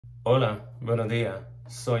Hola, buenos días,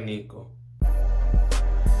 soy Nico.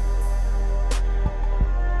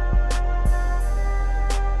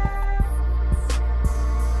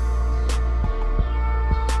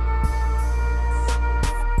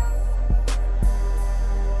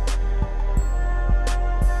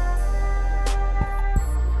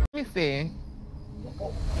 Let me see.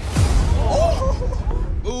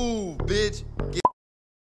 Ooh, bitch.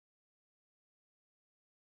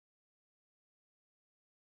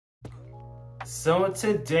 So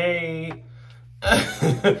today,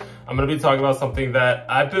 I'm gonna be talking about something that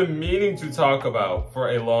I've been meaning to talk about for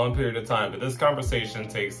a long period of time, but this conversation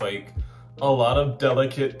takes like a lot of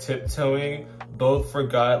delicate tiptoeing, both for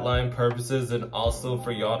guideline purposes and also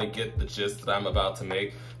for y'all to get the gist that I'm about to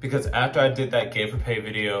make. Because after I did that gay for pay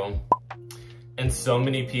video, and so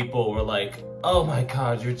many people were like, oh my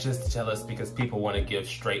God, you're just jealous because people want to give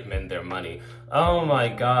straight men their money. Oh my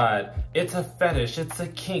God, it's a fetish, it's a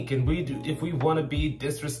kink, and if we want to be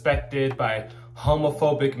disrespected by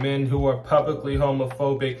homophobic men who are publicly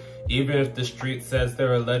homophobic, even if the street says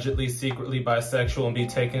they're allegedly secretly bisexual and be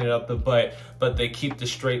taking it up the butt, but they keep the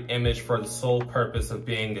straight image for the sole purpose of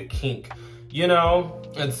being a kink. You know,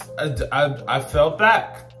 I felt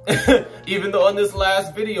back. Even though in this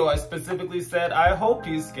last video, I specifically said, I hope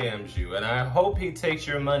he scams you and I hope he takes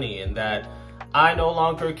your money, and that I no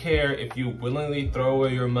longer care if you willingly throw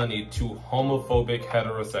away your money to homophobic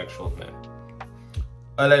heterosexual men.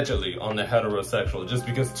 Allegedly on the heterosexual, just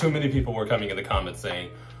because too many people were coming in the comments saying,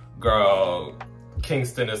 girl,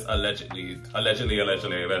 Kingston is allegedly.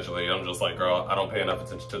 I'm just like, girl, I don't pay enough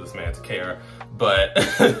attention to this man to care. But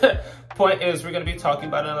point is, we're gonna be talking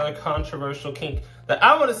about another controversial kink that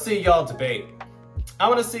I wanna see y'all debate. I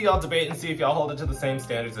wanna see y'all debate and see if y'all hold it to the same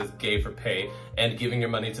standards as gay for pay and giving your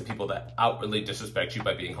money to people that outwardly disrespect you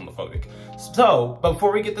by being homophobic. So,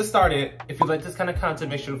 before we get this started, if you like this kind of content,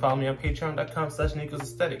 make sure to follow me on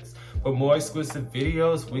patreon.com/Nicosaesthetics for more exclusive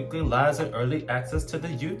videos, weekly lives, and early access to the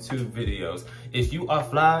YouTube videos. If you are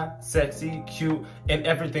fly, sexy, cute, and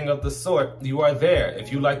everything of the sort, you are there.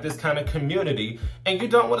 If you like this kind of community and you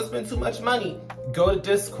don't want to spend too much money, go to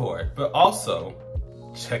Discord, but also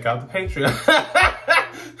check out the Patreon.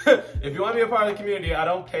 If you want to be a part of the community, I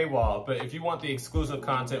don't paywall, but if you want the exclusive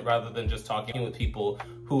content rather than just talking with people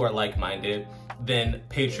who are like-minded, then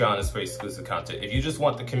Patreon is for exclusive content. If you just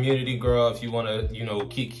want the community, girl, if you want to, you know,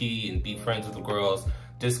 kiki and be friends with the girls,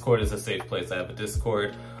 Discord is a safe place. I have a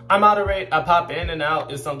Discord. I moderate, I pop in and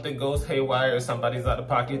out. If something goes haywire or somebody's out of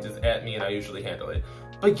pocket, just add me and I usually handle it.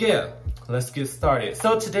 But yeah, let's get started.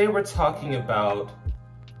 So today we're talking about,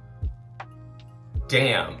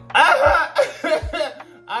 damn.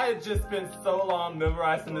 I had just spent so long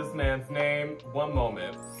memorizing this man's name. One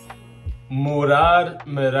moment. Murad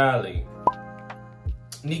Merali.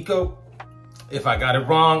 Nico, if I got it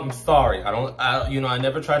wrong, I'm sorry. I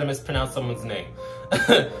never try to mispronounce someone's name.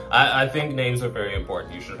 I think names are very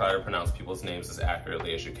important. You should try to pronounce people's names as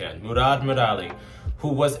accurately as you can. Murad Merali, who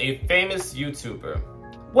was a famous YouTuber.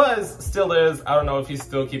 Still is. I don't know if he's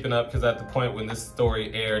still keeping up, because at the point when this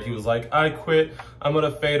story aired, he was like, I quit, I'm gonna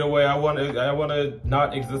fade away, I wanna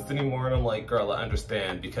not exist anymore. And I'm like, girl, I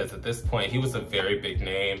understand, because at this point, he was a very big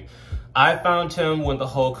name. I found him when the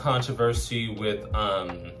whole controversy with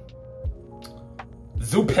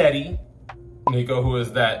Zupetti, Nico, who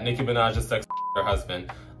is that Nicki Minaj's sex husband.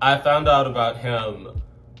 I found out about him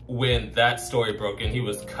when that story broke and he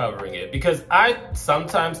was covering it, because I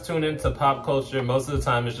sometimes tune into pop culture. Most of the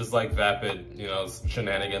time it's just like vapid, you know,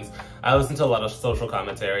 shenanigans. I listen to a lot of social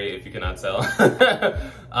commentary, if you cannot tell.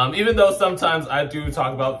 Even though sometimes I do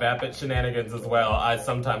talk about vapid shenanigans as well, I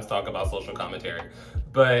sometimes talk about social commentary.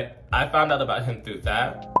 But I found out about him through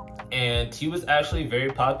that, and he was actually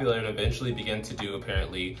very popular and eventually began to do,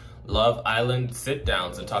 apparently, Love Island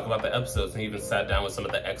sit-downs and talk about the episodes, and even sat down with some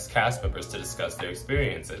of the ex-cast members to discuss their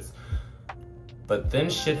experiences. But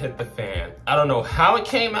then shit hit the fan. I don't know how it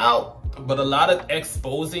came out, but a lot of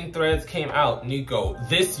exposing threads came out. Nico,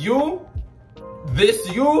 this you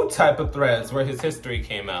type of threads where his history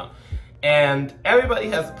came out. And everybody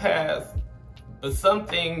has a past, but some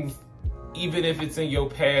things, even if it's in your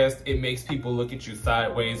past, it makes people look at you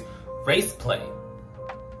sideways. Race play.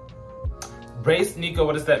 Race, Nico,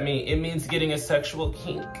 what does that mean? It means getting a sexual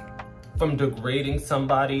kink from degrading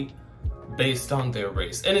somebody based on their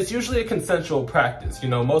race. And it's usually a consensual practice. You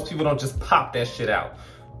know, most people don't just pop that shit out.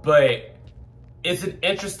 But it's an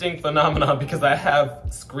interesting phenomenon because I have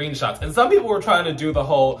screenshots. And some people were trying to do the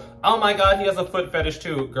whole, oh my God, he has a foot fetish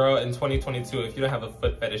too. Girl, in 2022, if you don't have a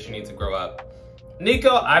foot fetish, you need to grow up.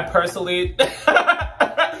 Nico, I personally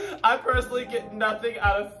get nothing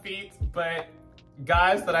out of feet, but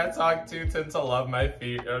guys that I talk to tend to love my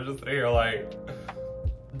feet. And I'm just sitting here like,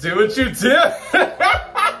 do what you do.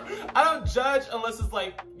 I don't judge unless it's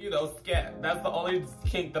like, you know, scat. That's the only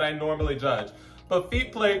kink that I normally judge. But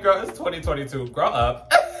feet play, girl, it's 2022. Grow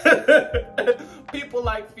up. People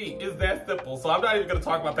like feet. It's that simple. So I'm not even gonna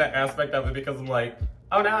talk about that aspect of it because I'm like,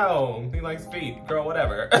 oh no, he likes feet. Girl,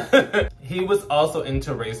 whatever. He was also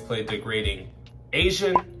into race play degrading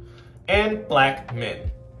Asian and Black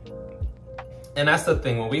men. And that's the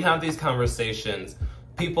thing, when we have these conversations,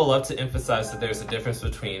 people love to emphasize that there's a difference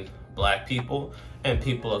between Black people and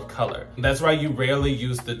people of color. That's why you rarely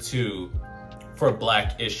use the two for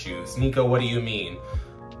Black issues. Nico, what do you mean?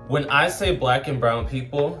 When I say Black and brown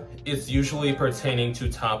people, it's usually pertaining to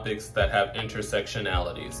topics that have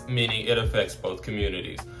intersectionalities, meaning it affects both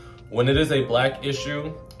communities. When it is a Black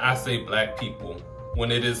issue, I say Black people.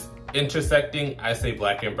 When it is intersecting, I say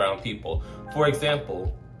Black and brown people. For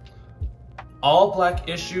example, all Black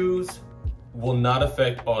issues will not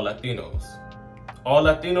affect all Latinos. All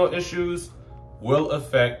Latino issues will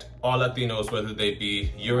affect all Latinos, whether they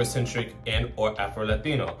be Eurocentric and or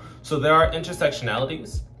Afro-Latino. So there are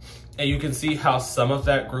intersectionalities, and you can see how some of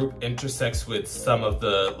that group intersects with some of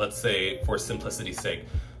the, let's say, for simplicity's sake,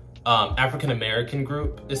 African-American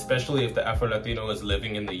group, especially if the Afro-Latino is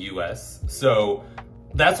living in the US. So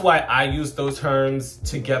that's why I use those terms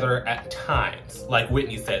together at times. Like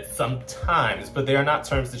Whitney said, sometimes, but they are not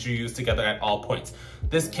terms that you use together at all points.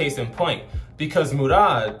 This case in point, because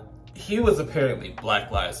Murad, he was apparently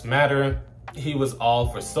Black Lives Matter. He was all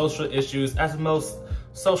for social issues, as most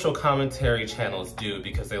social commentary channels do,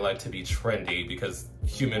 because they like to be trendy, because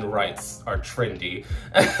human rights are trendy.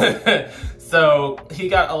 So he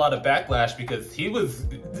got a lot of backlash because he was,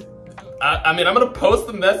 I mean, I'm gonna post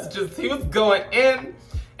the messages. He was going in,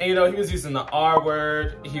 and you know, he was using the R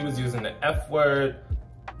word, he was using the F word,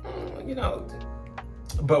 you know,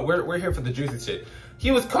 but we're here for the juicy shit. He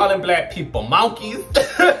was calling Black people monkeys.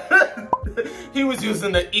 He was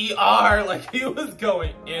using the ER, like he was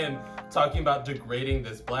going in, talking about degrading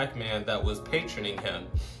this Black man that was patroning him.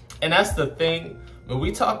 And that's the thing, when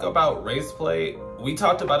we talk about race play, we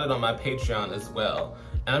talked about it on my Patreon as well.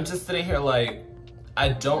 And I'm just sitting here like, I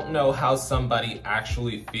don't know how somebody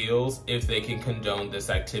actually feels if they can condone this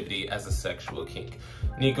activity as a sexual kink.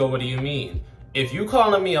 Nico, what do you mean? If you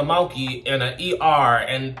calling me a monkey and an ER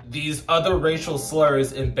and these other racial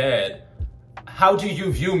slurs in bed, how do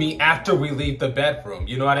you view me after we leave the bedroom?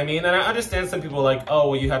 You know what I mean? And I understand some people are like,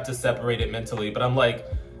 oh, well, you have to separate it mentally. But I'm like,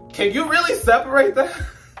 can you really separate that?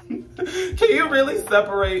 Can you really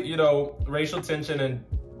separate, you know, racial tension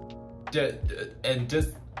and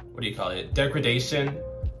just, what do you call it, degradation,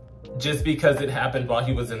 just because it happened while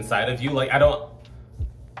he was inside of you? Like, I don't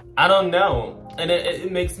know. And it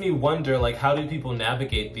makes me wonder, like, how do people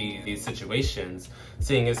navigate these situations,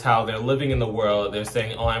 seeing as how they're living in the world, they're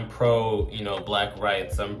saying, oh, I'm pro, you know, Black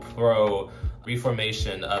rights, I'm pro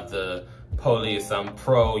reformation of the police, I'm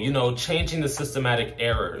pro, you know, changing the systematic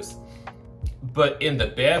errors. But in the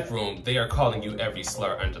bedroom, they are calling you every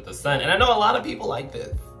slur under the sun. And I know a lot of people like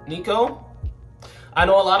this. Nico? I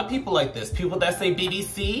know a lot of people like this. People that say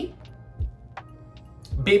BBC.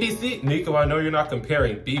 BBC, Nico, I know you're not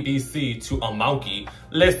comparing BBC to a monkey.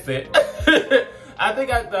 Listen, I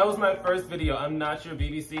think that was my first video. I'm not your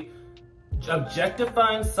BBC.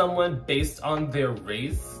 Objectifying someone based on their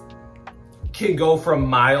race can go from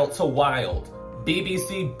mild to wild.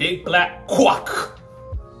 BBC, big black quack.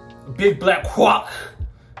 Big black quack.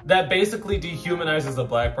 That basically dehumanizes a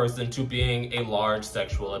Black person to being a large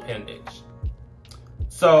sexual appendage.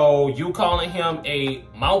 So you calling him a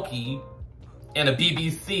monkey and a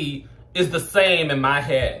BBC is the same in my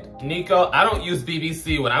head. Nico, I don't use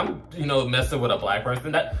BBC when I'm, you know, messing with a Black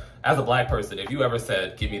person. That, as a Black person, if you ever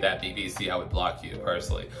said, give me that BBC, I would block you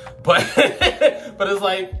personally. But, but it's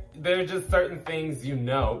like, there are just certain things you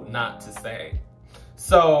know not to say.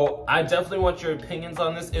 So I definitely want your opinions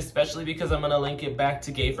on this, especially because I'm gonna link it back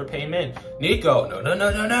to Gay for Pay Men. Nico, no.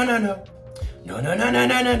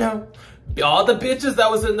 All the bitches that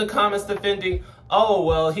was in the comments defending, oh,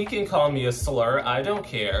 well, he can call me a slur, I don't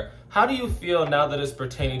care. How do you feel now that it's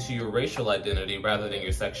pertaining to your racial identity rather than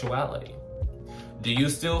your sexuality? Do you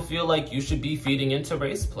still feel like you should be feeding into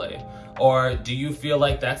race play? Or do you feel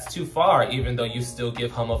like that's too far, even though you still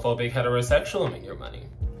give homophobic heterosexual men your money?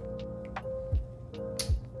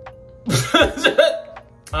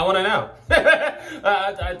 I want to know.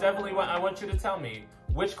 I definitely want, I want you to tell me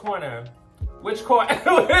which corner, which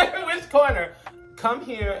corner. Come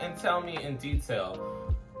here and tell me in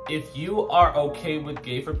detail if you are okay with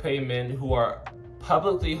Gay for Pay Men who are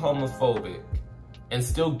publicly homophobic and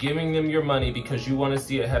still giving them your money because you want to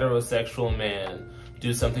see a heterosexual man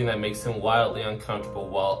do something that makes him wildly uncomfortable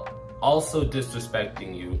while also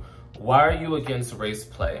disrespecting you, why are you against race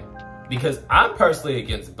play? Because I'm personally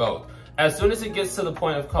against both. As soon as it gets to the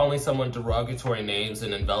point of calling someone derogatory names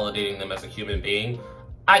and invalidating them as a human being,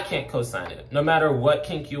 I can't co-sign it. No matter what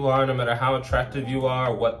kink you are, no matter how attractive you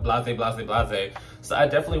are, what blase, blase, blase. So I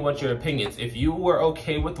definitely want your opinions. If you were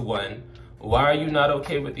okay with one, why are you not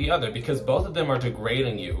okay with the other? Because both of them are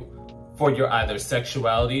degrading you for your either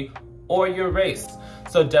sexuality or your race.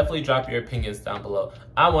 So definitely drop your opinions down below.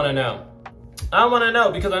 I wanna know. I wanna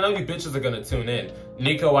know because I know you bitches are gonna tune in.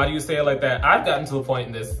 Nico, why do you say it like that? I've gotten to a point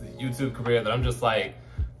in this YouTube career that I'm just like,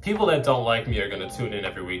 people that don't like me are gonna tune in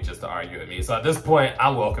every week just to argue with me. So at this point,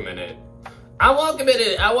 I'm welcoming it. I'm welcoming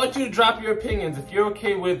it. I want you to drop your opinions. If you're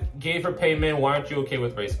okay with gay for pay men, why aren't you okay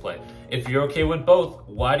with race play? If you're okay with both,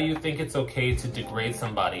 why do you think it's okay to degrade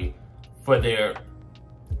somebody for their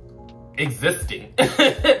existing?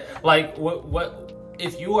 Like, what,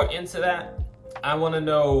 if you are into that, I wanna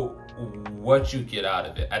know what you get out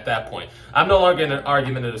of it at that point. I'm no longer in an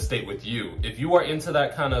argumentative state with you. If you are into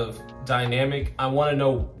that kind of dynamic, I want to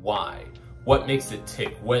know why. What makes it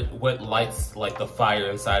tick? What lights like the fire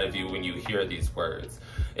inside of you when you hear these words?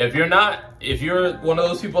 If you're not, if you're one of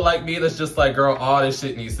those people like me that's just like, girl, all this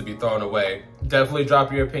shit needs to be thrown away, definitely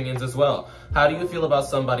drop your opinions as well. How do you feel about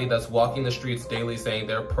somebody that's walking the streets daily saying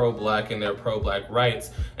they're pro-black and they're pro-black rights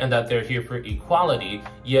and that they're here for equality,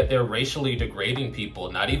 yet they're racially degrading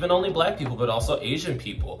people, not even only black people, but also Asian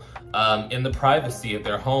people, in the privacy of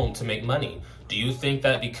their home to make money? Do you think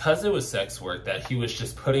that because it was sex work that he was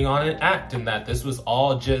just putting on an act and that this was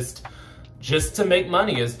all just to make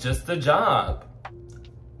money? It's just a job.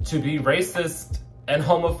 To be racist and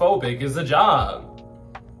homophobic is a job.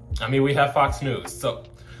 I mean, we have Fox News, so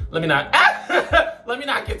let me not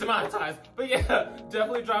get demonetized. But yeah,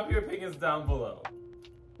 definitely drop your opinions down below.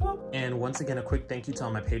 And once again, a quick thank you to all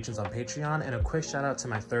my patrons on Patreon, and a quick shout out to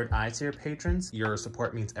my third eye tier patrons. Your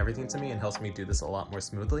support means everything to me and helps me do this a lot more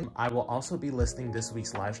smoothly. I will also be listing this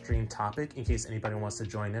week's live stream topic in case anybody wants to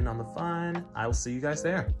join in on the fun. I will see you guys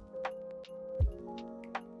there.